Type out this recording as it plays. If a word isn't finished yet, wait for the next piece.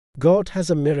God has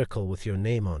a miracle with your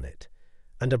name on it,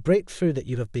 and a breakthrough that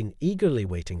you have been eagerly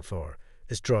waiting for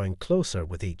is drawing closer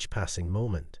with each passing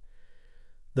moment.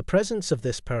 The presence of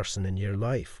this person in your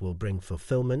life will bring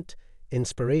fulfillment,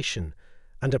 inspiration,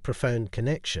 and a profound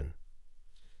connection.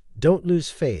 Don't lose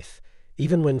faith,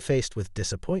 even when faced with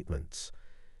disappointments.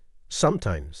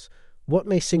 Sometimes, what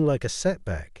may seem like a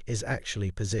setback is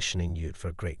actually positioning you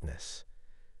for greatness.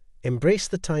 Embrace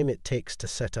the time it takes to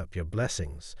set up your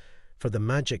blessings, for the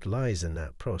magic lies in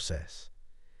that process.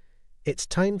 It's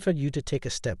time for you to take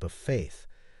a step of faith.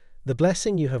 The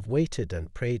blessing you have waited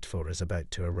and prayed for is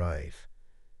about to arrive.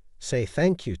 Say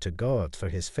thank you to God for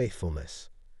His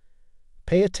faithfulness.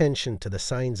 Pay attention to the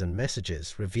signs and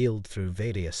messages revealed through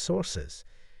various sources.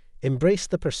 Embrace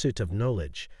the pursuit of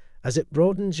knowledge, as it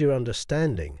broadens your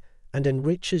understanding and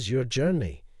enriches your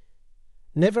journey.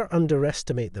 Never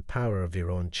underestimate the power of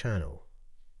your own channel.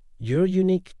 Your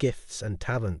unique gifts and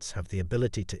talents have the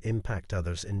ability to impact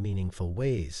others in meaningful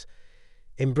ways.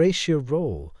 Embrace your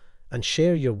role and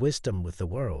share your wisdom with the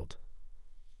world.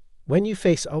 When you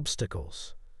face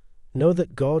obstacles, know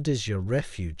that God is your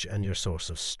refuge and your source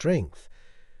of strength.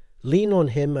 Lean on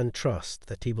Him and trust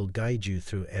that He will guide you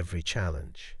through every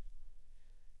challenge.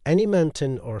 Any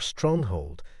mountain or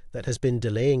stronghold that has been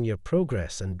delaying your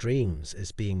progress and dreams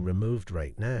is being removed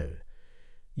right now.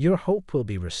 Your hope will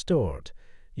be restored,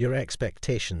 your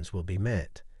expectations will be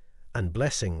met, and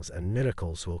blessings and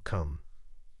miracles will come.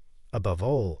 Above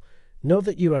all, know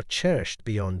that you are cherished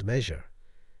beyond measure.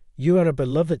 You are a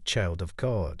beloved child of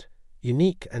God,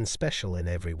 unique and special in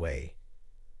every way.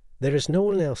 There is no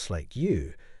one else like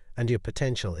you, and your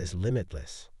potential is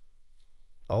limitless.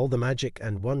 All the magic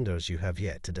and wonders you have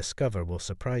yet to discover will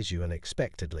surprise you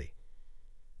unexpectedly.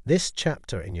 This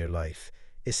chapter in your life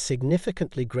is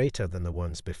significantly greater than the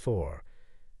ones before.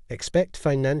 Expect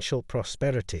financial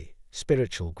prosperity,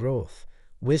 spiritual growth,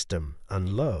 wisdom, and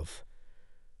love.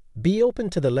 Be open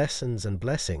to the lessons and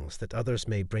blessings that others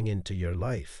may bring into your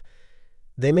life.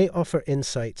 They may offer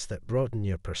insights that broaden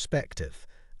your perspective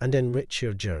and enrich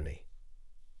your journey.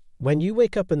 When you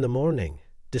wake up in the morning,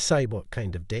 decide what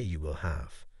kind of day you will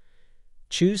have.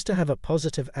 Choose to have a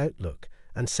positive outlook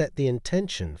and set the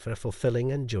intention for a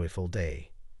fulfilling and joyful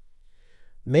day.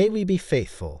 May we be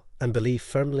faithful and believe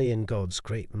firmly in God's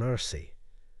great mercy,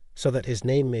 so that His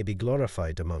name may be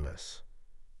glorified among us.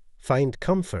 Find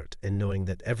comfort in knowing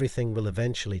that everything will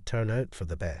eventually turn out for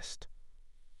the best.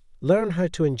 Learn how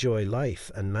to enjoy life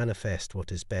and manifest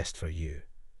what is best for you.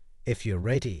 If you're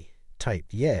ready, type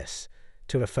yes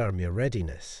to affirm your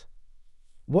readiness.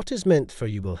 What is meant for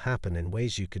you will happen in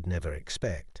ways you could never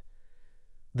expect.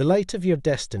 The light of your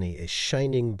destiny is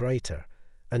shining brighter,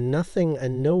 and nothing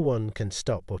and no one can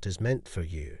stop what is meant for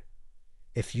you.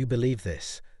 If you believe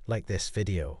this, like this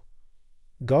video.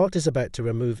 God is about to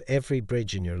remove every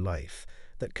bridge in your life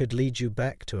that could lead you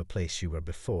back to a place you were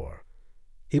before.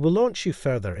 He will launch you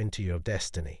further into your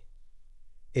destiny.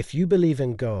 If you believe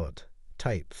in God,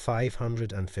 type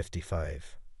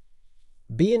 555.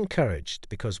 Be encouraged,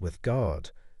 because with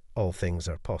God, all things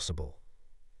are possible.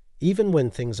 Even when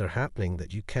things are happening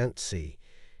that you can't see,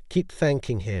 keep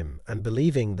thanking Him and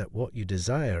believing that what you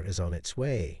desire is on its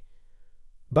way.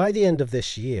 By the end of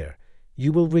this year,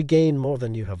 you will regain more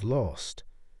than you have lost.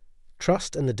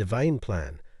 Trust in the divine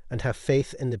plan and have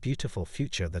faith in the beautiful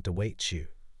future that awaits you.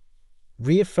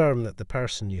 Reaffirm that the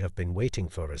person you have been waiting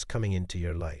for is coming into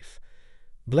your life.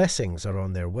 Blessings are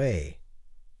on their way.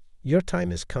 Your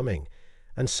time is coming,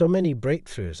 and so many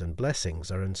breakthroughs and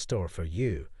blessings are in store for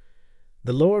you.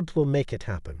 The Lord will make it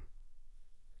happen.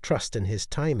 Trust in His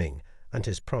timing and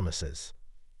His promises.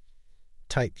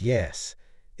 Type yes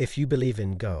if you believe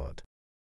in God.